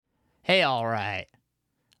Hey, all right.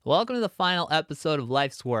 Welcome to the final episode of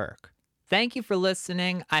Life's Work. Thank you for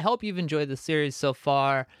listening. I hope you've enjoyed the series so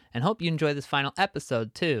far and hope you enjoy this final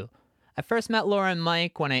episode too. I first met Laura and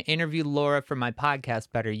Mike when I interviewed Laura for my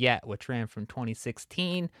podcast Better Yet, which ran from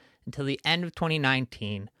 2016 until the end of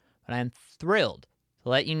 2019. But I am thrilled to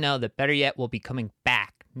let you know that Better Yet will be coming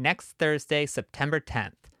back next Thursday, September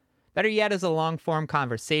 10th. Better Yet is a long-form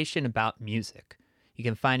conversation about music. You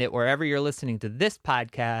can find it wherever you're listening to this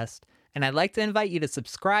podcast, and I'd like to invite you to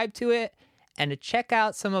subscribe to it and to check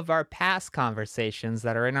out some of our past conversations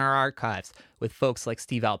that are in our archives with folks like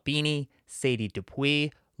Steve Albini, Sadie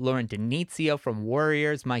Dupuis, Lauren Denizio from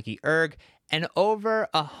Warriors, Mikey Erg, and over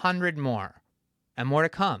 100 more. And more to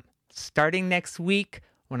come, starting next week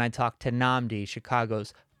when I talk to Nnamdi,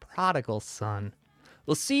 Chicago's prodigal son.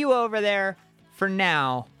 We'll see you over there. For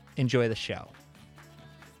now, enjoy the show.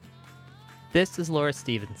 This is Laura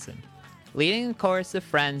Stevenson, leading a chorus of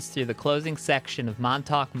friends through the closing section of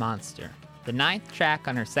Montauk Monster, the 9th track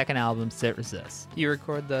on her second album, Sit Resist. You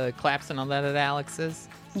record the claps and all that at Alex's?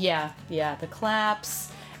 Yeah, the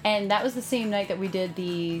claps. And that was the same night that we did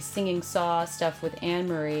the Singing Saw stuff with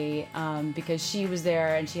Anne-Marie, because she was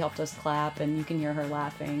there and she helped us clap, and you can hear her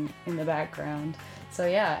laughing in the background. So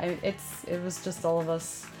yeah, it was just all of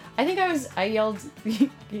us. I think I yelled,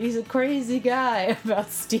 "He's a crazy guy,"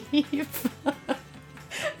 about Steve.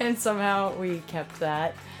 And somehow we kept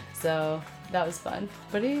that. So that was fun.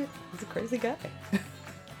 But he's a crazy guy.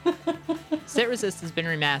 Sit Resist has been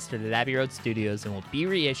remastered at Abbey Road Studios and will be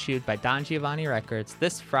reissued by Don Giovanni Records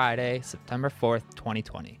this Friday, September 4th,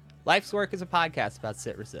 2020. Life's Work is a podcast about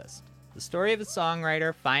Sit Resist, the story of a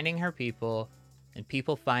songwriter finding her people and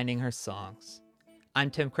people finding her songs.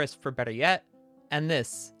 I'm Tim Chris for Better Yet, and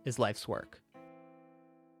this is Life's Work.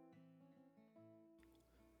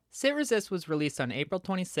 Sit Resist was released on April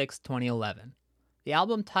 26, 2011. The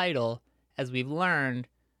album title, as we've learned,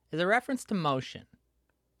 is a reference to motion.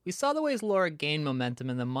 We saw the ways Laura gained momentum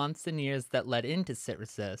in the months and years that led into Sit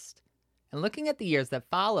Resist, and looking at the years that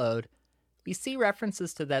followed, we see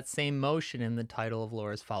references to that same motion in the title of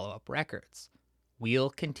Laura's follow-up records. Wheel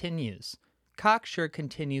continues. Cocksure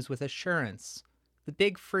continues with assurance. The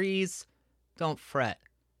big freeze, don't fret,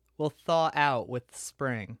 will thaw out with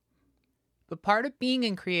spring. But part of being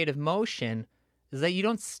in creative motion is that you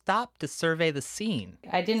don't stop to survey the scene.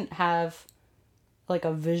 I didn't have like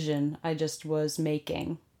a vision. I just was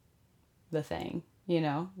making the thing,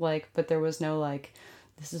 but there was no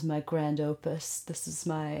this is my grand opus. This is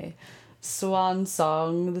my swan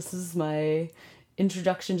song. This is my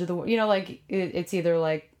introduction to the world. It's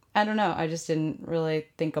either I don't know. I just didn't really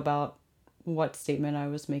think about what statement I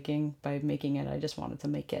was making by making it. I just wanted to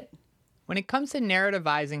make it. When it comes to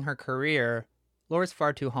narrativizing her career, Laura's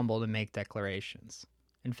far too humble to make declarations.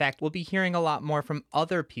 In fact, we'll be hearing a lot more from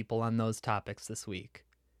other people on those topics this week.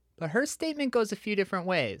 But her statement goes a few different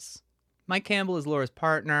ways. Mike Campbell is Laura's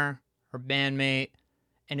partner, her bandmate,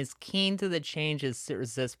 and is keen to the changes Sit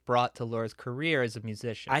Resist brought to Laura's career as a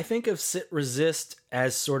musician. I think of Sit Resist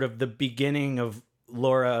as sort of the beginning of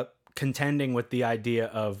Laura contending with the idea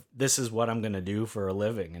of this is what I'm going to do for a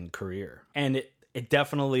living and career. And it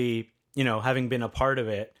definitely, having been a part of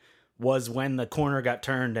it, was when the corner got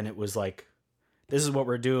turned and it was like, this is what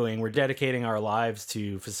we're doing. We're dedicating our lives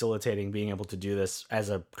to facilitating being able to do this as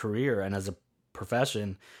a career and as a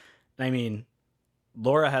profession. I mean,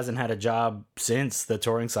 Laura hasn't had a job since the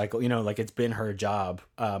touring cycle, it's been her job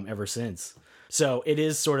ever since. So it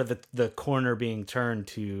is sort of the corner being turned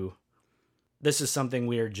to, this is something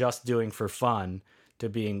we are just doing for fun, to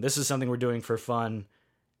being, this is something we're doing for fun,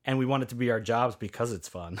 and we want it to be our jobs because it's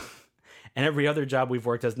fun. And every other job we've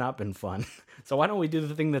worked has not been fun. So why don't we do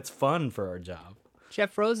the thing that's fun for our job?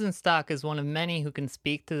 Jeff Rosenstock is one of many who can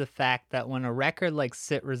speak to the fact that when a record like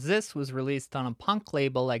Sit Resist was released on a punk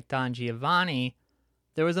label like Don Giovanni,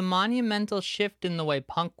 there was a monumental shift in the way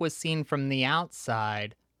punk was seen from the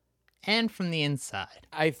outside and from the inside.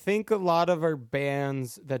 I think a lot of our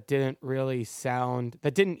bands that didn't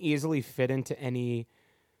easily fit into any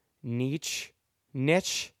niche,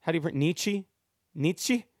 how do you pronounce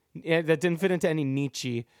Nietzsche? Yeah, that didn't fit into any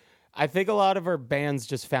niche. I think a lot of our bands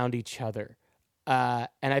just found each other. And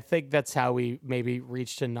I think that's how we maybe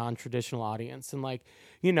reached a non-traditional audience. And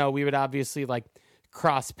we would obviously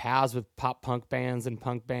cross paths with pop punk bands and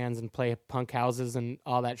play punk houses and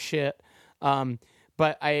all that shit.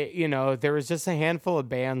 But there was just a handful of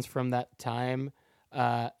bands from that time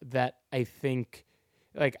that I think,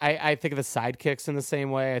 I think of the Sidekicks in the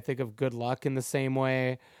same way. I think of Good Luck in the same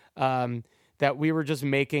way. That we were just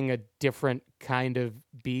making a different kind of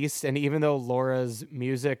beast. And even though Laura's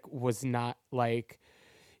music was not was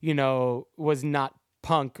not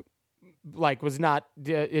punk, like was not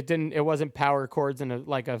it wasn't power chords and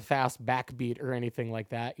a fast backbeat or anything like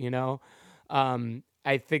that, you know.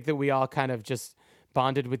 I think that we all kind of just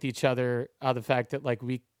bonded with each other, the fact that like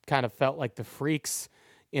we kind of felt like the freaks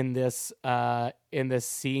in this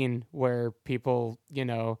scene where people, you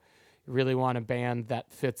know, really want a band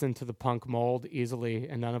that fits into the punk mold easily,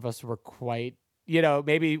 and none of us were quite, you know,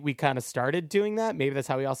 maybe we kind of started doing that, maybe that's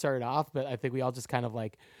how we all started off, but I think we all just kind of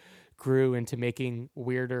like grew into making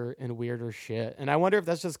weirder and weirder shit. And I wonder if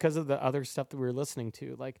that's just because of the other stuff that we were listening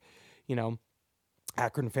to, like, you know,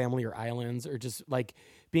 Akron Family or Islands, or just like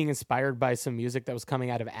being inspired by some music that was coming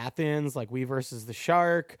out of Athens, like We versus the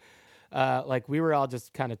Shark. Like we were all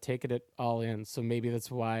just kind of taking it all in. So maybe that's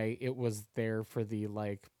why it was there for the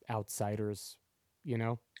like outsiders, you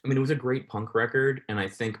know? I mean, it was a great punk record, and I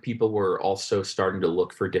think people were also starting to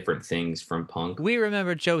look for different things from punk. We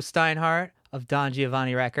remember Joe Steinhardt of Don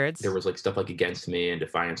Giovanni Records. There was like stuff like Against Me and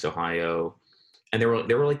Defiance, Ohio. And there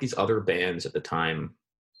were like these other bands at the time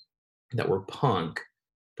that were punk,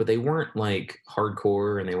 but they weren't like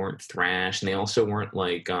hardcore, and they weren't thrash, and they also weren't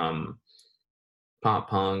like pop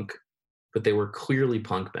punk, but they were clearly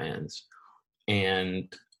punk bands.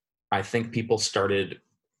 And I think people started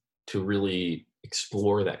to really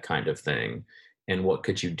explore that kind of thing, and what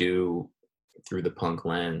could you do through the punk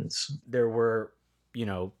lens. There were, you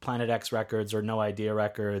know, Planet X records or No Idea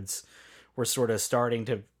records were sort of starting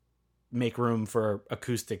to make room for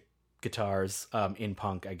acoustic guitars in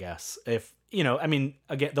punk, I guess. If, you know, I mean,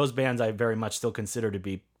 again, those bands I very much still consider to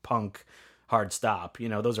be punk hard stop. You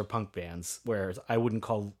know, those are punk bands, whereas I wouldn't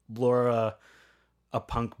call Laura a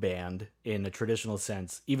punk band in a traditional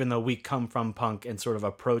sense, even though we come from punk and sort of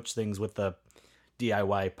approach things with the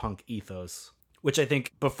DIY punk ethos, which I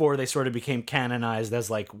think before they sort of became canonized as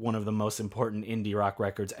like one of the most important indie rock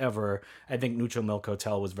records ever, I think Neutral Milk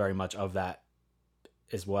Hotel was very much of that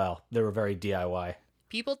as well. They were very DIY.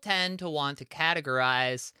 People tend to want to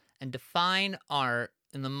categorize and define art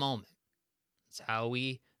in the moment. It's how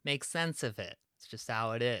we make sense of it. It's just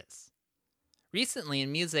how it is. Recently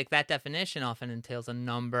in music, that definition often entails a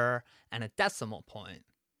number and a decimal point.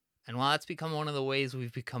 And while that's become one of the ways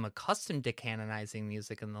we've become accustomed to canonizing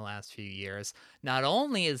music in the last few years, not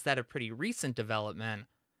only is that a pretty recent development,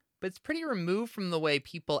 but it's pretty removed from the way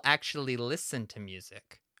people actually listen to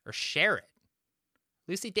music or share it.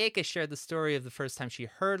 Lucy Dacus shared the story of the first time she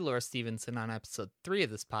heard Laura Stevenson on episode 3 of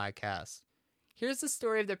this podcast. Here's the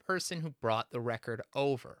story of the person who brought the record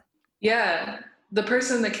over. Yeah, the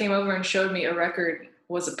person that came over and showed me a record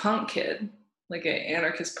was a punk kid, like an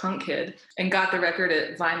anarchist punk kid, and got the record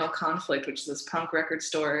at Vinyl Conflict, which is this punk record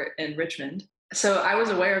store in Richmond. So I was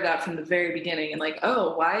aware of that from the very beginning, and like,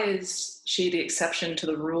 oh, why is she the exception to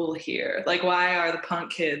the rule here? Like, why are the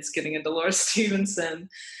punk kids getting into Laura Stevenson?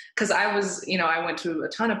 Because I was, you know, I went to a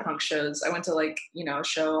ton of punk shows. I went to like, you know, a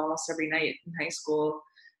show almost every night in high school,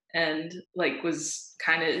 and like was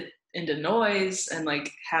kind of into noise and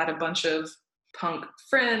like had a bunch of punk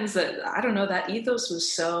friends that, I don't know, that ethos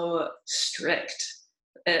was so strict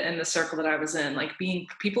in the circle that I was in. Like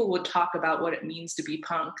people would talk about what it means to be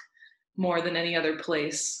punk more than any other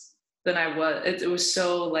place than I was. It was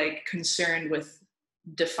so like concerned with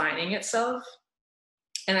defining itself.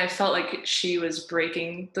 And I felt like she was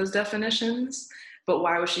breaking those definitions, but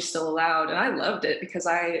why was she still allowed? And I loved it because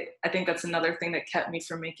I think that's another thing that kept me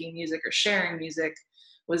from making music or sharing music,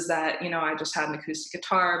 was that, you know, I just had an acoustic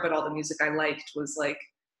guitar, but all the music I liked was like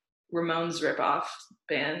Ramones ripoff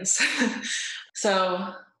bands.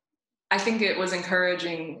 So I think it was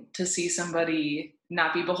encouraging to see somebody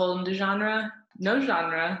not be beholden to genre,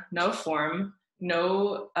 no form,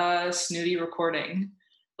 no snooty recording.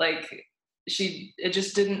 Like it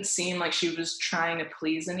just didn't seem like she was trying to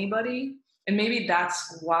please anybody. And maybe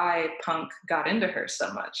that's why punk got into her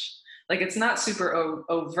so much. Like, it's not super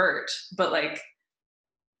overt, but like,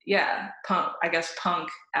 yeah, punk, I guess punk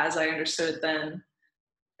as I understood it then,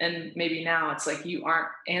 and maybe now, it's like you aren't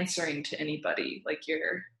answering to anybody. Like,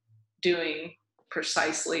 you're doing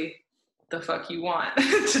precisely the fuck you want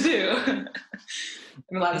to do.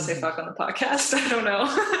 I'm allowed to say fuck on the podcast. I don't know.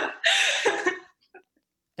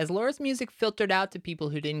 As Laura's music filtered out to people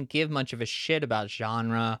who didn't give much of a shit about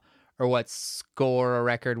genre or what score a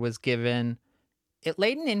record was given, it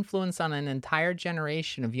laid an influence on an entire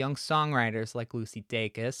generation of young songwriters like Lucy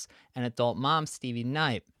Dacus and adult mom Stevie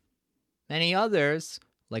Knipe. Many others,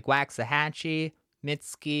 like Waxahachie,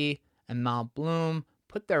 Mitski, and Mal Bloom,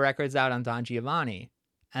 put their records out on Don Giovanni.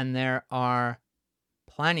 And there are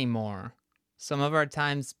plenty more. Some of our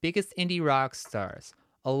time's biggest indie rock stars,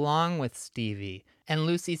 along with Stevie, and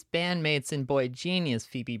Lucy's bandmates in Boy Genius,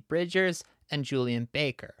 Phoebe Bridgers and Julian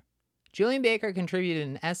Baker. Julian Baker contributed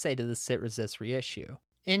an essay to the Sit Resist reissue.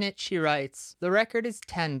 In it, she writes, "The record is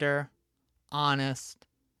tender, honest,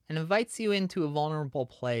 and invites you into a vulnerable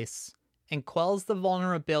place, and quells the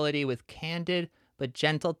vulnerability with candid but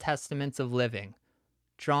gentle testaments of living,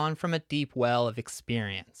 drawn from a deep well of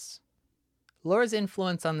experience." Laura's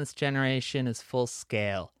influence on this generation is full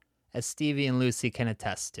scale, as Stevie and Lucy can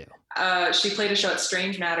attest to. She played a show at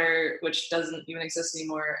Strange Matter, which doesn't even exist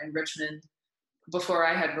anymore, in Richmond, before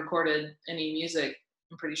I had recorded any music,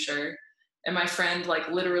 I'm pretty sure. And my friend like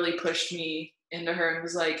literally pushed me into her and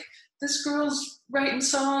was like, "This girl's writing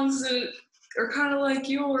songs that are kind of like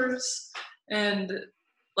yours." And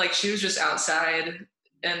like she was just outside,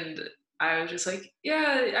 and I was just like,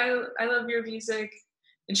 "Yeah, I love your music."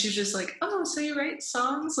 And she was just like, "Oh, so you write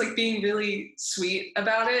songs?" Like being really sweet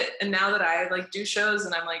about it. And now that I like do shows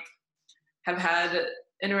and I'm like have had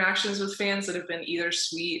interactions with fans that have been either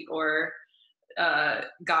sweet or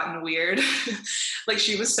gotten weird, like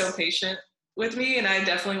she was so patient with me, and I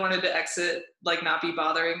definitely wanted to exit, like not be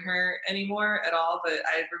bothering her anymore at all. But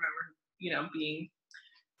I remember, being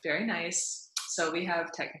very nice. So we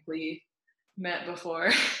have technically met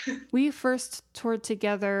before. We first toured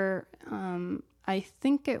together, I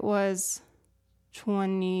think it was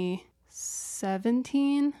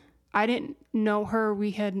 2017. I didn't know her.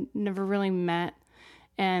 We had never really met.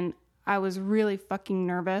 And I was really fucking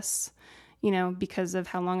nervous, because of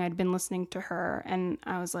how long I'd been listening to her. And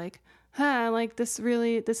I was like, like this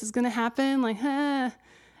is going to happen. Like,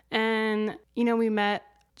 And, we met.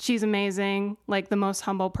 She's amazing, like the most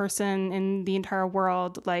humble person in the entire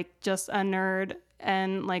world, like just a nerd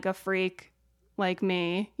and like a freak like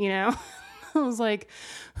me, I was like,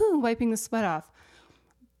 wiping the sweat off.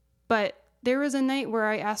 But there was a night where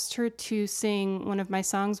I asked her to sing one of my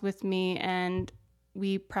songs with me, and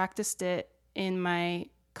we practiced it in my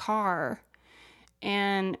car.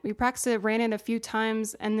 And we practiced it, ran it a few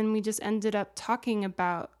times, and then we just ended up talking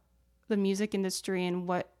about the music industry and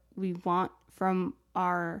what we want from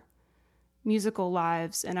our musical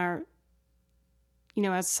lives and our,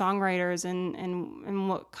 as songwriters and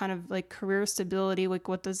what kind of like career stability, like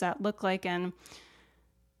what does that look like? And,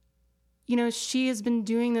 she has been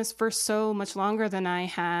doing this for so much longer than I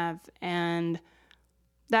have. And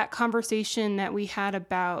that conversation that we had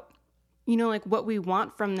about, like what we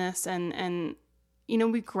want from this and,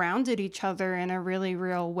 we grounded each other in a really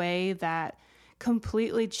real way that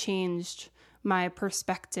completely changed my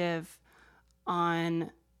perspective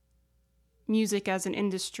on music as an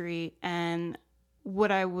industry and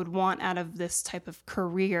what I would want out of this type of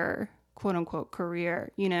career, quote unquote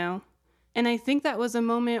career, And I think that was a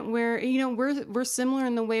moment where, we're similar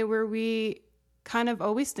in the way where we kind of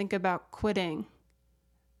always think about quitting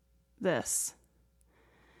this.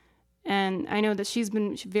 And I know that she's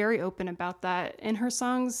been very open about that in her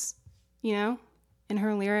songs, in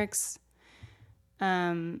her lyrics.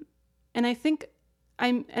 And I think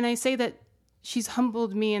I say that she's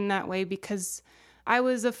humbled me in that way because I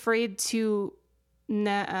was afraid to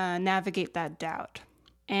navigate that doubt.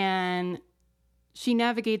 And she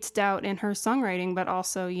navigates doubt in her songwriting, but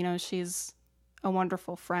also, she's a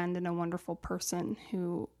wonderful friend and a wonderful person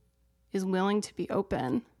who is willing to be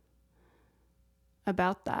open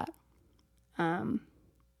about that. And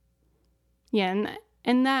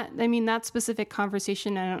that, that specific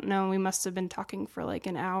conversation, I don't know, we must have been talking for like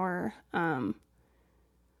an hour.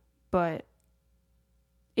 But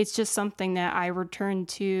it's just something that I return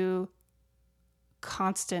to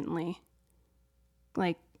constantly,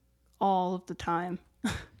 like all of the time.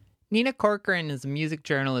 Nina Corcoran is a music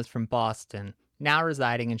journalist from Boston, now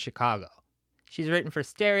residing in Chicago. She's written for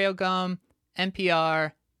Stereo Gum,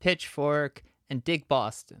 NPR, Pitchfork, and Dig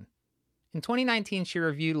Boston. In 2019, she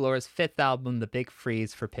reviewed Laura's fifth album, The Big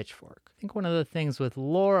Freeze, for Pitchfork. I think one of the things with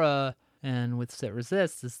Laura and with Sit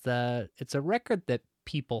Resist is that it's a record that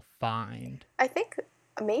people find. I think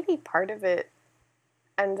maybe part of it,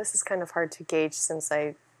 and this is kind of hard to gauge since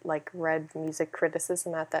I read music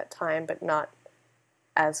criticism at that time, but not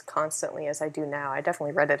as constantly as I do now. I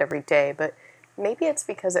definitely read it every day, but maybe it's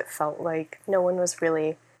because it felt like no one was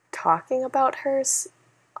really talking about her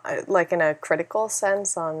like in a critical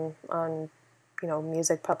sense on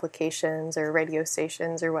music publications or radio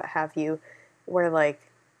stations or what have you, where I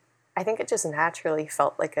think it just naturally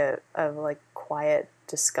felt like a quiet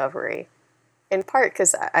discovery, in part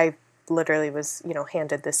because I literally was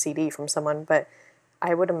handed this CD from someone, but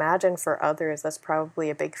I would imagine for others that's probably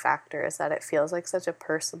a big factor, is that it feels like such a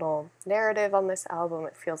personal narrative on this album.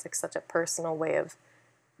 It feels like such a personal way of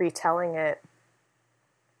retelling it,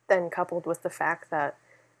 then coupled with the fact that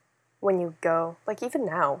when you go, even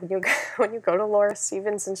now, when you go to Laura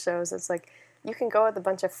Stevenson shows, it's like you can go with a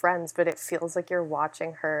bunch of friends, but it feels like you're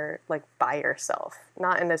watching her like by yourself.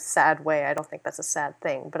 Not in a sad way. I don't think that's a sad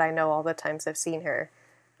thing, but I know all the times I've seen her,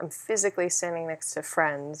 I'm physically standing next to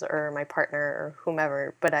friends or my partner or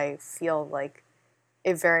whomever, but I feel like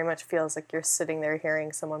it very much feels like you're sitting there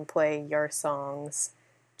hearing someone play your songs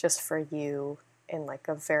just for you in like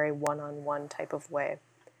a very one-on-one type of way.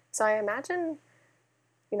 So I imagine,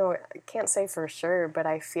 you know, I can't say for sure, but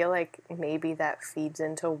I feel like maybe that feeds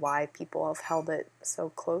into why people have held it so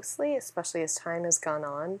closely, especially as time has gone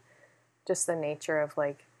on. Just the nature of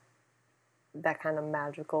like that kind of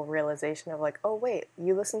magical realization of like, oh wait,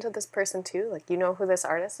 you listen to this person too? Like, you know who this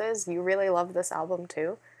artist is? You really love this album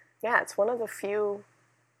too? Yeah, it's one of the few,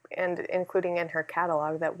 and including in her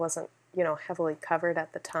catalog, that wasn't, you know, heavily covered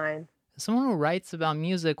at the time. Someone who writes about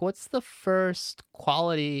music, what's the first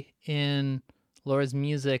quality in Laura's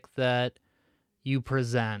music that you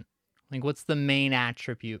present? Like, what's the main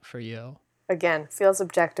attribute for you? Again, feels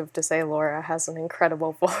objective to say Laura has an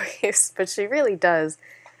incredible voice, but she really does.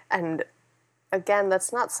 And again,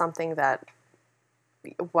 that's not something that,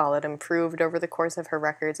 while it improved over the course of her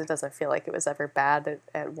records, it doesn't feel like it was ever bad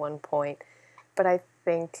at one point. But I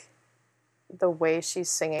think the way she's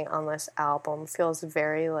singing on this album feels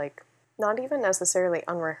very, like, not even necessarily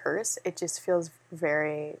unrehearsed, it just feels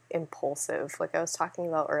very impulsive, like I was talking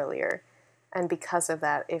about earlier. And because of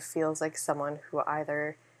that, it feels like someone who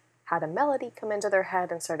either had a melody come into their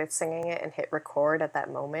head and started singing it and hit record at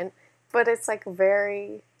that moment, but it's like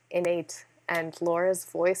very innate. And Laura's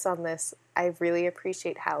voice on this, I really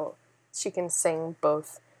appreciate how she can sing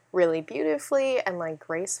both really beautifully and like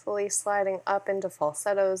gracefully sliding up into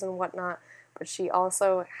falsettos and whatnot, but she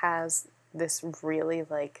also has this really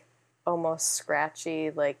like almost scratchy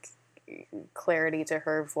like clarity to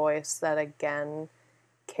her voice that again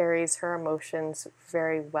carries her emotions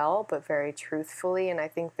very well but very truthfully, and I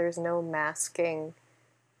think there's no masking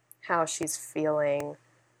how she's feeling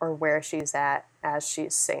or where she's at as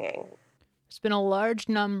she's singing. There's been a large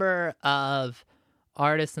number of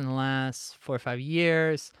artists in the last 4 or 5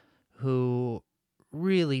 years who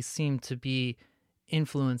really seem to be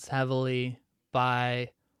influenced heavily by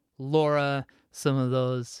Laura. Some of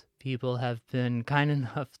those people have been kind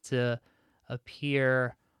enough to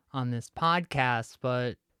appear on this podcast,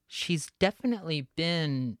 but she's definitely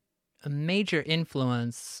been a major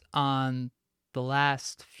influence on the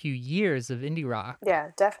last few years of indie rock.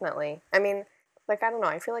 Yeah, definitely. I mean, like, I don't know,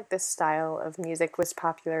 I feel like this style of music was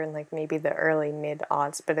popular in like maybe the early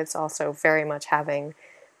mid-aughts, but it's also very much having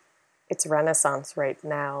its renaissance right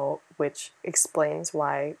now, which explains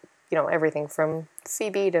why, you know, everything from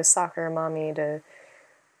Phoebe to Soccer Mommy to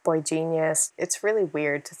Boy Genius. It's really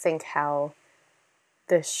weird to think how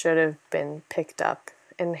this should have been picked up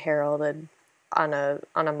and heralded on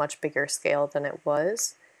a much bigger scale than it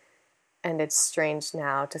was. And it's strange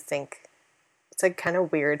now to think, it's like kind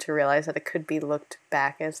of weird to realize that it could be looked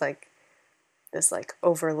back as like this like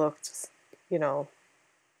overlooked, you know,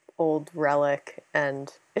 old relic,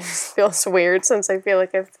 and it just feels weird since I feel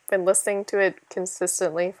like I've been listening to it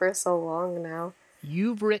consistently for so long now.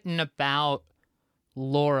 You've written about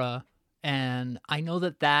Laura, and I know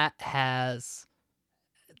that has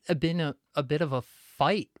been a bit of a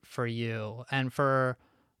fight for you and for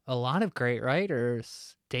a lot of great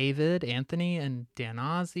writers, David, Anthony, and Dan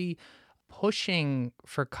Ozzie, pushing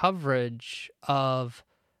for coverage of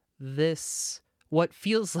this, what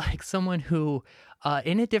feels like someone who,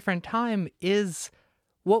 in a different time, is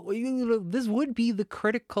this would be the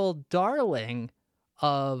critical darling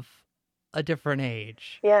of a different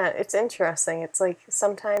age. Yeah, it's interesting. It's like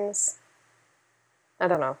sometimes, I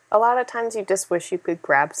don't know, a lot of times you just wish you could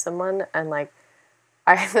grab someone and like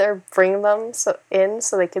either bring them in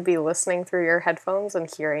so they could be listening through your headphones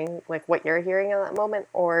and hearing like what you're hearing in that moment,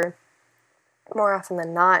 or more often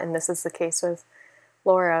than not, and this is the case with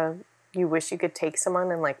Laura, you wish you could take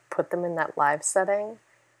someone and like put them in that live setting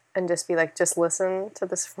and just be like, just listen to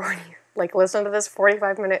this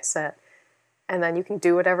 45-minute set, and then you can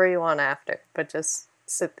do whatever you want after, but just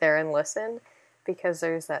sit there and listen, because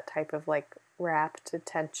there's that type of like rapt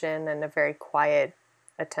attention and a very quiet,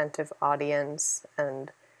 attentive audience,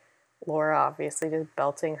 and Laura obviously just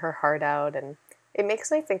belting her heart out, and it makes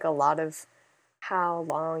me think a lot of how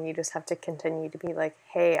long you just have to continue to be like,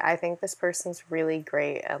 hey, I think this person's really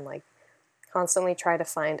great, and like constantly try to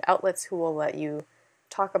find outlets who will let you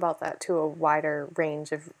talk about that to a wider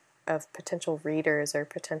range of potential readers or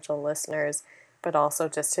potential listeners, but also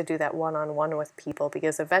just to do that one-on-one with people,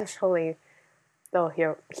 because eventually they'll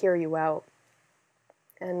hear you out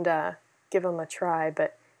and give them a try.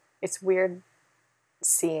 But it's weird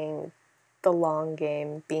seeing the long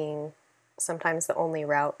game being sometimes the only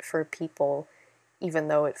route for people, even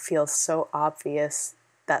though it feels so obvious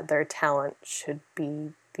that their talent should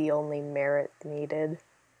be the only merit needed.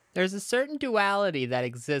 There's a certain duality that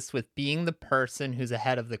exists with being the person who's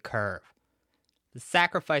ahead of the curve. The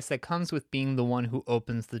sacrifice that comes with being the one who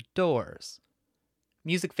opens the doors.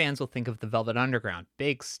 Music fans will think of the Velvet Underground,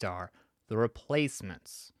 Big Star, The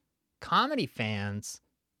Replacements. Comedy fans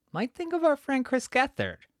might think of our friend Chris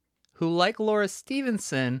Gethard, who, like Laura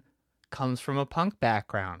Stevenson, comes from a punk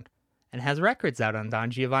background and has records out on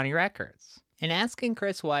Don Giovanni Records. In asking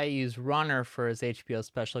Chris why he used Runner for his HBO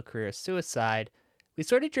special Career Suicide, we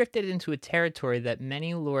sort of drifted into a territory that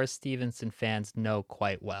many Laura Stevenson fans know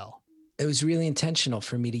quite well. It was really intentional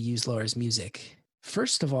for me to use Laura's music.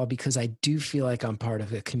 First of all, because I do feel like I'm part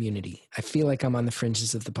of a community. I feel like I'm on the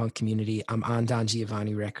fringes of the punk community. I'm on Don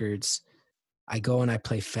Giovanni Records. I go and I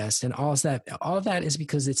play fest, and all of that is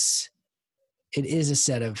because it is a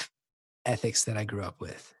set of ethics that I grew up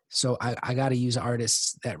with. So I got to use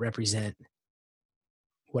artists that represent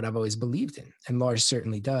what I've always believed in, and Laura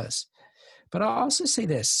certainly does. But I'll also say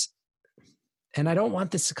this, and I don't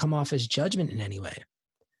want this to come off as judgment in any way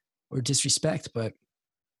or disrespect, but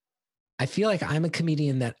I feel like I'm a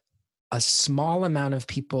comedian that a small amount of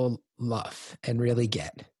people love and really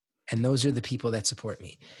get. And those are the people that support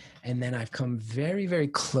me. And then I've come very, very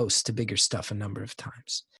close to bigger stuff a number of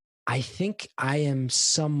times. I think I am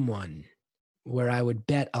someone where I would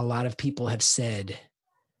bet a lot of people have said,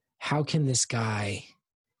 how can this guy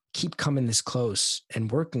keep coming this close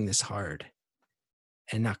and working this hard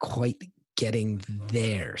and not quite getting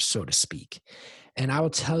there, so to speak? And I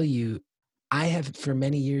will tell you, I have for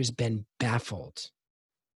many years been baffled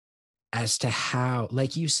as to how,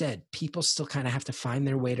 like you said, people still kind of have to find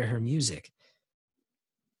their way to her music.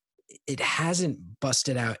 It hasn't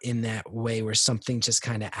busted out in that way where something just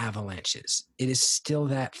kind of avalanches. It is still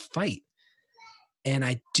that fight. And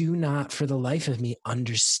I do not, for the life of me,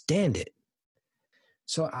 understand it.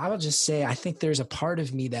 So I will just say, I think there's a part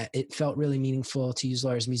of me that it felt really meaningful to use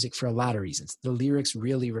Laura's music for a lot of reasons. The lyrics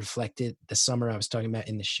really reflected the summer I was talking about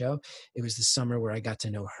in the show. It was the summer where I got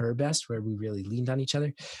to know her best, where we really leaned on each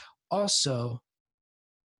other. Also,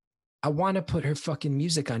 I want to put her fucking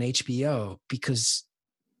music on HBO because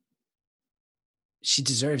she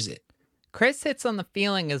deserves it. Chris hits on the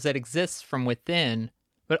feeling as it exists from within,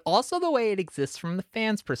 but also the way it exists from the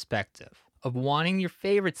fan's perspective, of wanting your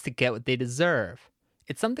favorites to get what they deserve.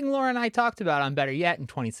 It's something Laura and I talked about on Better Yet in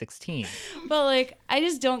 2016. But, like, I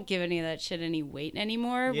just don't give any of that shit any weight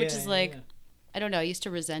anymore, which is, like, I don't know. I used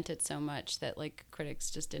to resent it so much that, like, critics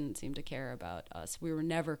just didn't seem to care about us. We were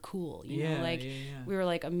never cool, you know? Like, we were,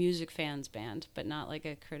 like, a music fans band, but not, like,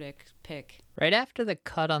 a critic pick. Right after the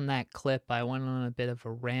cut on that clip, I went on a bit of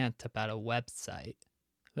a rant about a website.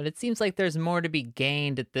 But it seems like there's more to be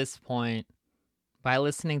gained at this point by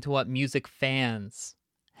listening to what music fans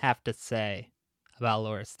have to say about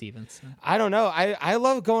Laura Stevenson. I don't know. I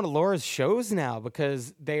love going to Laura's shows now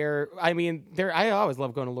because I always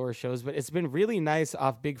love going to Laura's shows, but it's been really nice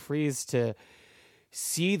off Big Freeze to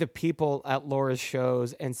see the people at Laura's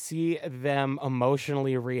shows and see them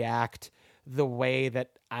emotionally react the way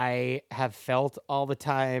that I have felt all the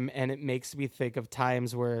time. And it makes me think of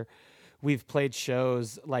times where we've played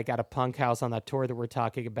shows like at a punk house on that tour that we're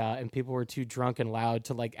talking about, and people were too drunk and loud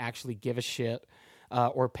to like actually give a shit.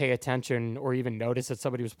 Or pay attention or even notice that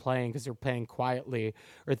somebody was playing because they're playing quietly.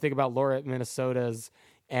 Or think about Laura at Minnesota's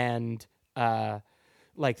and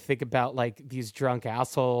like think about like these drunk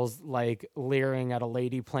assholes like leering at a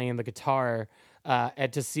lady playing the guitar.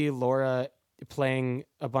 And to see Laura playing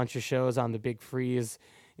a bunch of shows on the Big Freeze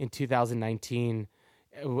in 2019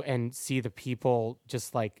 and see the people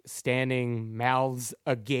just like standing mouths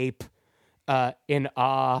agape in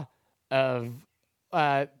awe of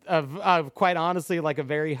quite honestly, like a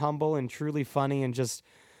very humble and truly funny and just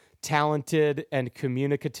talented and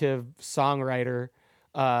communicative songwriter.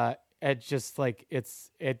 It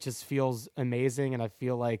just feels amazing. And I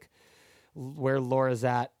feel like where Laura's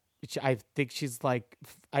at, I think she's like,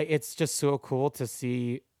 it's just so cool to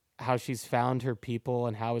see how she's found her people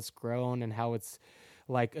and how it's grown and how it's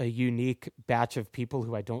like a unique batch of people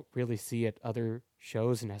who I don't really see at other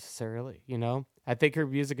shows necessarily, you know? I think her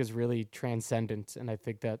music is really transcendent, and I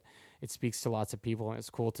think that it speaks to lots of people, and it's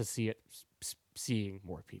cool to see it seeing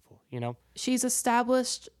more people, you know? She's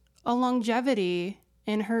established a longevity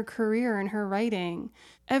in her career and her writing.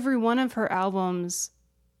 Every one of her albums,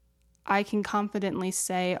 I can confidently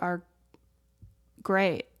say, are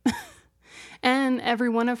great. And every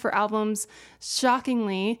one of her albums,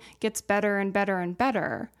 shockingly, gets better and better and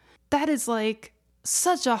better. That is like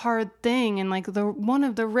such a hard thing, and like one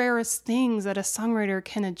of the rarest things that a songwriter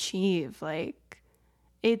can achieve. Like,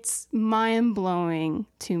 it's mind-blowing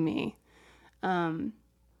to me.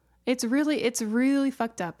 It's really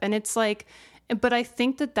fucked up. And it's like, but I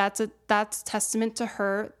think that's testament to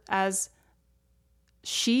her, as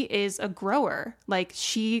she is a grower. Like,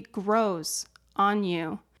 she grows on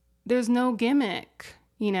you. There's no gimmick,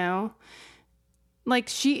 you know? Like,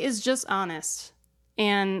 she is just honest.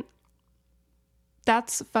 And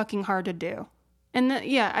that's fucking hard to do. And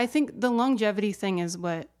I think the longevity thing is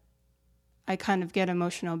what I kind of get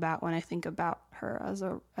emotional about when I think about her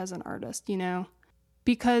as an artist, you know?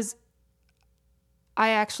 Because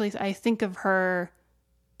I think of her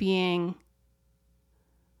being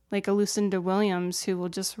like a Lucinda Williams who will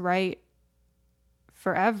just write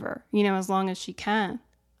forever, you know, as long as she can,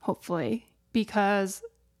 hopefully, because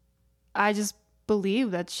I just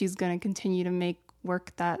believe that she's going to continue to make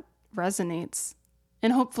work that resonates.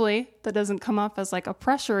 And hopefully that doesn't come off as like a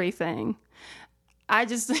pressury thing. I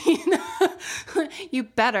just, you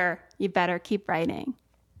better keep writing.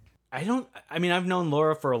 I've known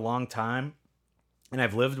Laura for a long time, and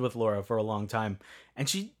I've lived with Laura for a long time, and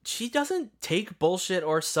she doesn't take bullshit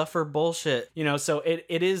or suffer bullshit, you know, so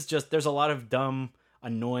it is just, there's a lot of dumb,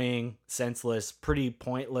 annoying, senseless, pretty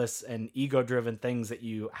pointless, and ego-driven things that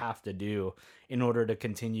you have to do in order to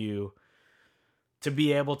continue to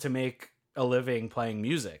be able to make a living playing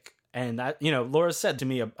music. And that, you know, Laura said to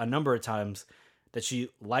me a number of times that she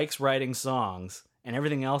likes writing songs, and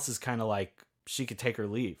everything else is kind of like she could take or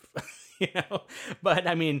leave, you know? But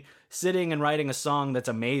I mean, sitting and writing a song that's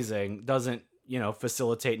amazing doesn't, you know,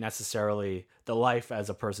 facilitate necessarily the life as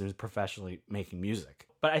a person who's professionally making music.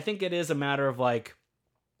 But I think it is a matter of like,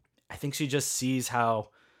 I think she just sees how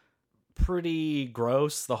pretty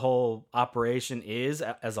gross the whole operation is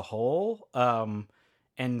as a whole.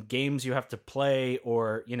 And games you have to play,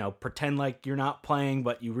 or, you know, pretend like you're not playing,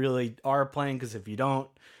 but you really are playing, because if you don't,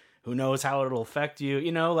 who knows how it'll affect you,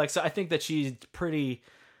 you know? Like, so I think that she's pretty,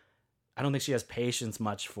 I don't think she has patience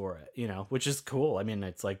much for it, you know, which is cool. I mean,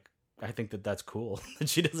 it's like, I think that's cool that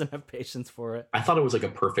she doesn't have patience for it. I thought it was like a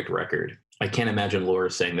perfect record. I can't imagine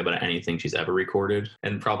Laura saying that about anything she's ever recorded,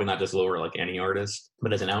 and probably not just Laura, like any artist.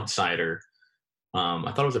 But as an outsider,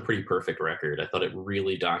 I thought it was a pretty perfect record. I thought it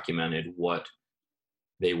really documented what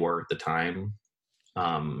they were at the time.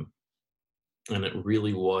 And it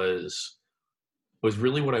really was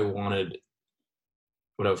really what I wanted,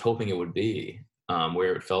 what I was hoping it would be,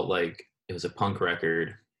 where it felt like it was a punk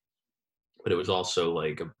record, but it was also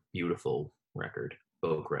like a beautiful record,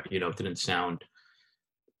 folk record. You know, it didn't sound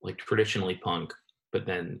like traditionally punk, but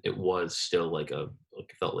then it was still like it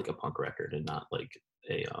felt like a punk record and not like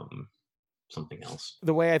a something else.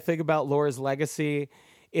 The way I think about Laura's legacy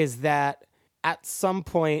is that at some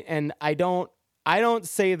point, and I don't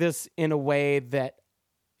say this in a way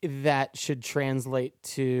that should translate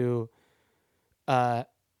to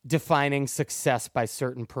defining success by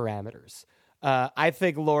certain parameters. I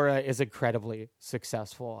think Laura is incredibly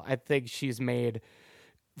successful. I think she's made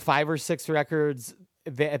 5 or 6 records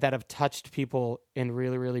that have touched people in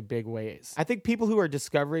really, really big ways. I think people who are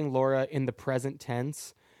discovering Laura in the present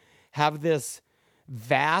tense have this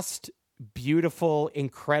vast, beautiful,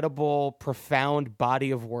 incredible, profound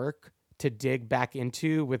body of work to dig back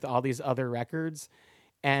into with all these other records.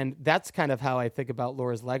 And that's kind of how I think about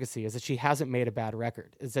Laura's legacy, is that she hasn't made a bad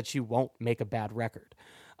record, is that she won't make a bad record.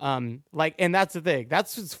 And that's the thing.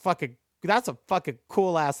 That's a fucking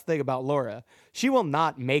cool ass thing about Laura. She will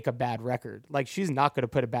not make a bad record. Like, she's not going to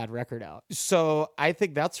put a bad record out. So I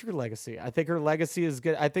think that's her legacy. I think her legacy is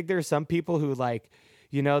good. I think there are some people who, like,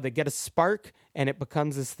 you know, they get a spark and it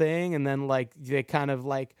becomes this thing, and then like they kind of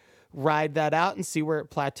like ride that out and see where it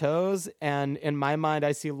plateaus. And in my mind,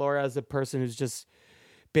 I see Laura as a person who's just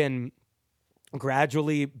been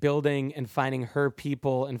gradually building and finding her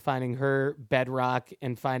people and finding her bedrock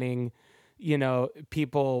and finding, you know,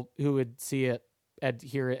 people who would see it and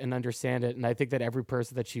hear it and understand it. And I think that every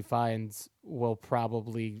person that she finds will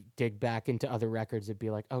probably dig back into other records and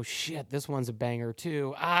be like, oh shit, this one's a banger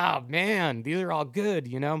too. Ah, man, these are all good,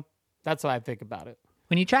 you know? That's how I think about it.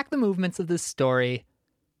 When you track the movements of this story,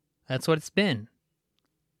 that's what it's been.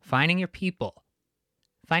 Finding your people.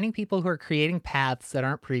 Finding people who are creating paths that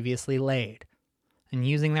aren't previously laid, and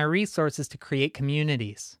using their resources to create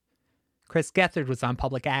communities. Chris Gethard was on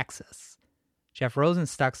Public Access. Jeff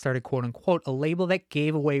Rosenstock started, quote-unquote, a label that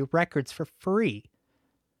gave away records for free.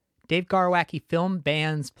 Dave Garwacki filmed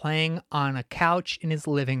bands playing on a couch in his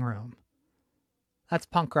living room. That's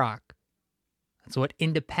punk rock. That's what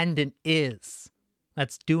independent is.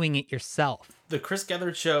 that's doing it yourself. The Chris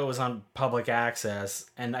Gethard show was on public access,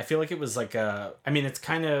 and I feel like it was like it's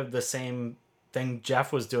kind of the same thing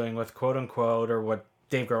Jeff was doing with Quote Unquote, or what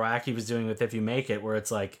Dave Garwacki was doing with If You Make It, where it's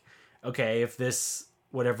like, okay, if this,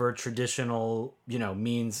 whatever traditional,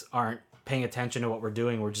 means aren't paying attention to what we're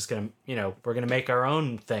doing, we're just gonna, we're gonna make our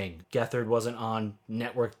own thing. Gethard wasn't on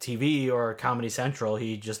network TV or Comedy Central.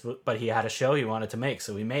 But he had a show he wanted to make,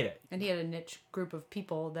 so he made it. And he had a niche group of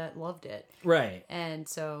people that loved it. Right. And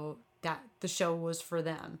so that the show was for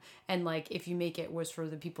them. And like If You Make It was for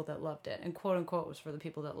the people that loved it. And Quote Unquote was for the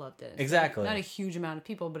people that loved it. Exactly. Not a huge amount of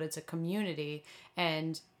people, but it's a community.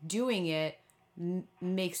 And doing it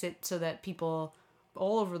makes it so that people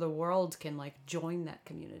all over the world can like join that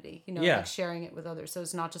community, like sharing it with others. So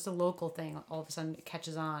it's not just a local thing. All of a sudden it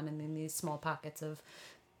catches on, and then these small pockets of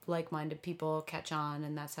like-minded people catch on,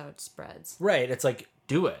 and that's how it spreads. Right. It's like,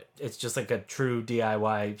 do it. It's just like a true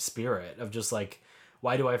DIY spirit of just like,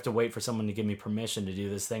 why do I have to wait for someone to give me permission to do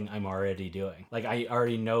this thing I'm already doing? Like, I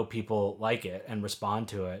already know people like it and respond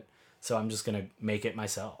to it, so I'm just going to make it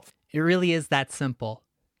myself. It really is that simple.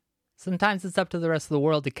 Sometimes it's up to the rest of the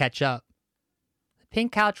world to catch up.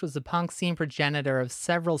 Pink Couch was the punk scene progenitor of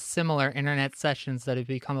several similar internet sessions that have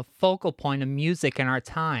become a focal point of music in our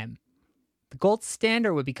time. The gold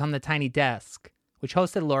standard would become the Tiny Desk, which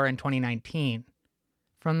hosted Laura in 2019.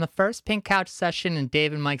 From the first Pink Couch session in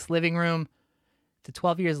Dave and Mike's living room to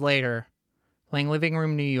 12 years later, playing Living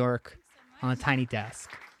Room New York on the Tiny Desk.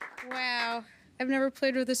 Wow. I've never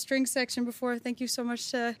played with a string section before. Thank you so much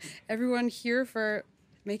to everyone here for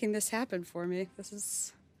making this happen for me. This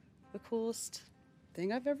is the coolest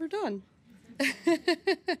thing I've ever done.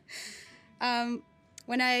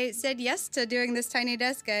 When I said yes to doing this Tiny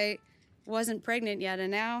Desk, I wasn't pregnant yet, and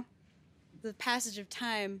now the passage of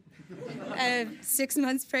time, I'm 6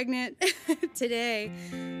 months pregnant today,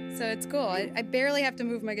 so it's cool. I barely have to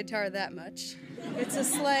move my guitar that much. It's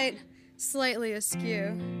a slightly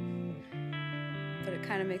askew, but it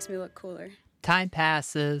kind of makes me look cooler. Time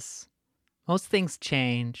passes, most things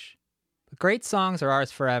change, but great songs are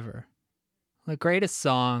ours forever. The greatest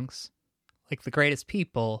songs, like the greatest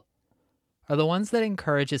people, are the ones that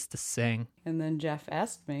encourage us to sing. And then Jeff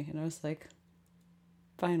asked me, and I was like,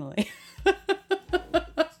 finally.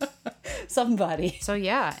 Somebody. So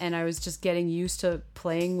yeah, and I was just getting used to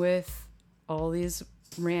playing with all these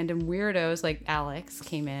random weirdos. Like Alex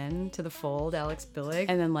came in to the fold, Alex Billig.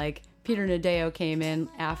 And then like Peter Nadeo came in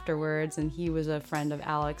afterwards, and he was a friend of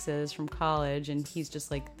Alex's from college, and he's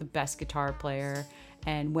just like the best guitar player.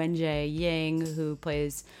 And Wenjie Ying, who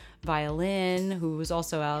plays violin, who was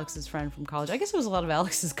also Alex's friend from college. I guess it was a lot of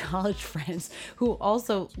Alex's college friends who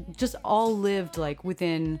also just all lived like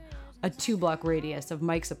within a 2-block radius of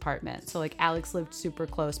Mike's apartment. So like Alex lived super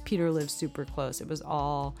close, Peter lived super close.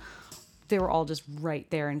 They were all just right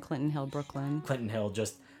there in Clinton Hill, Brooklyn. Clinton Hill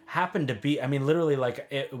just happened to be, literally like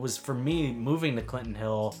it was for me moving to Clinton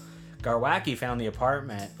Hill. Garwacki found the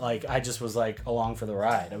apartment. Like, I just was like along for the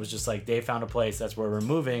ride. I was just like, Dave found a place, that's where we're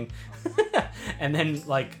moving. And then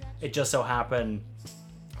like it just so happened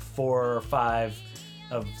 4 or 5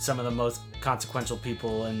 of some of the most consequential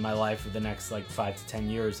people in my life for the next like 5 to 10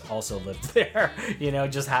 years also lived there.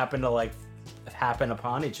 Just happened to like happen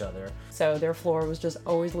upon each other. So their floor was just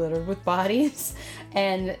always littered with bodies.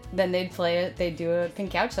 And then they'd do a Pink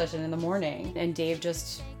Couch session in the morning. And Dave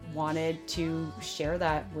just wanted to share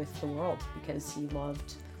that with the world because he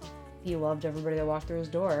loved everybody that walked through his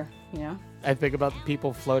door, I think about the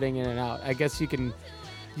people floating in and out. I guess you can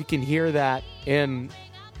hear that in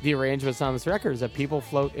the arrangements on this record, is that people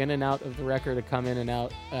float in and out of the record to come in and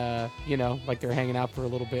out, like they're hanging out for a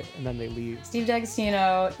little bit and then they leave. Steve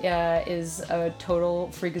D'Agostino is a total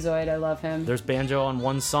freakazoid. I love him. There's banjo on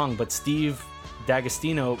one song, but Steve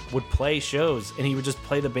D'Agostino would play shows and he would just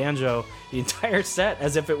play the banjo the entire set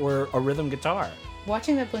as if it were a rhythm guitar.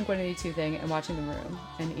 Watching that Blink-182 thing and watching The Room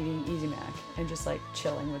and eating Easy Mac and just like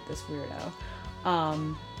chilling with this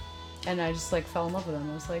weirdo. And I just like fell in love with him.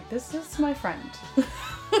 I was like, this is my friend.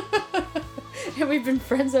 And we've been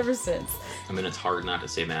friends ever since. It's hard not to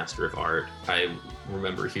say Master of Art. I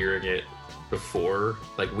remember hearing it before,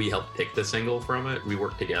 like we helped pick the single from it. We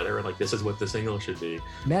worked together and like, this is what the single should be.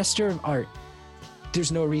 Master of Art.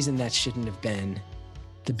 There's no reason that shouldn't have been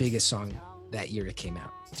the biggest song that year it came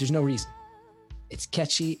out. There's no reason. It's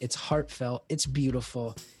catchy, it's heartfelt, it's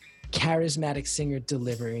beautiful, charismatic singer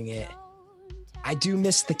delivering it. I do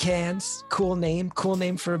miss the Cans. Cool name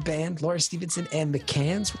for a band. Laura Stevenson and the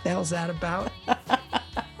Cans. What the hell's that about?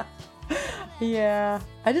 Yeah,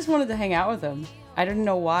 I just wanted to hang out with him. I didn't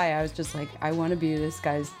know why. I was just like, I want to be this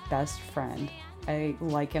guy's best friend. I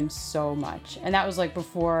like him so much. And that was like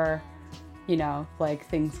before you know, like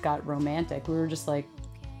things got romantic. We were just like,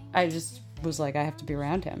 I just was like, I have to be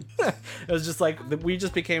around him. It was just like we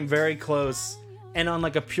just became very close, and on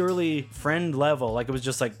like a purely friend level. Like it was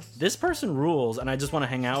just like, this person rules, and I just want to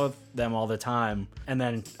hang out with them all the time. And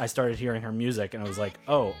then I started hearing her music, and I was like,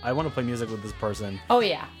 oh, I want to play music with this person. Oh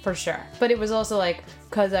yeah, for sure. But it was also like,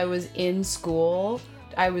 because I was in school,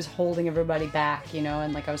 I was holding everybody back, you know,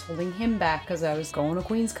 and like I was holding him back because I was going to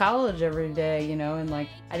Queens College every day, you know, and like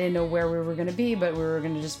I didn't know where we were going to be, but we were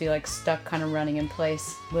going to just be like stuck kind of running in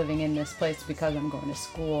place, living in this place because I'm going to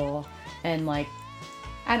school. And like,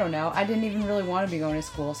 I don't know, I didn't even really want to be going to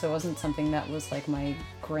school, so it wasn't something that was like my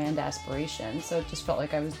grand aspiration. So it just felt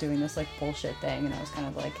like I was doing this like bullshit thing, and I was kind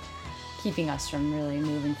of like keeping us from really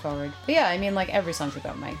moving forward. But yeah, I mean, like every song's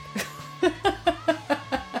about Mike.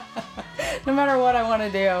 No matter what I want to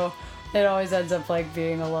do, it always ends up like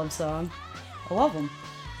being a love song. I love him.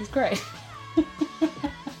 He's great.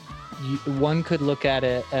 One could look at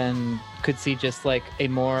it and could see just like a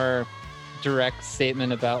more direct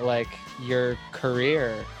statement about like your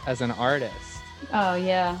career as an artist. Oh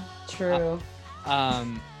yeah, true.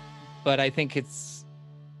 But I think it's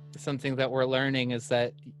something that we're learning is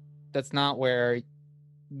that that's not where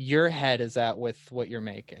your head is at with what you're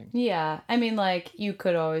making. Yeah, I mean, like, you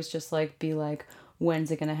could always just, like, be like, when's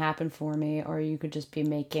it gonna happen for me? Or you could just be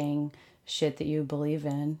making shit that you believe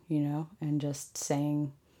in, you know, and just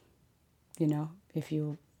saying, you know, if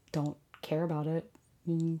you don't care about it,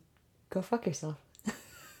 go fuck yourself.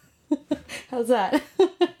 How's that?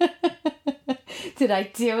 Did I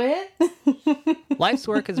do it? Life's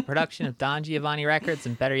Work is a production of Don Giovanni Records,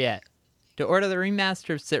 and better yet, to order the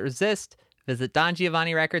remaster of Sit Resist, visit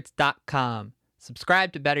DonGiovanniRecords.com.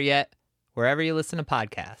 Subscribe to Better Yet wherever you listen to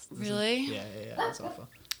podcasts. Really? Yeah, that's awful.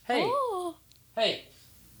 Hey. Oh. Hey.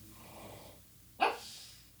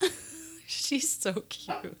 She's so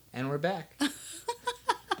cute. And we're back.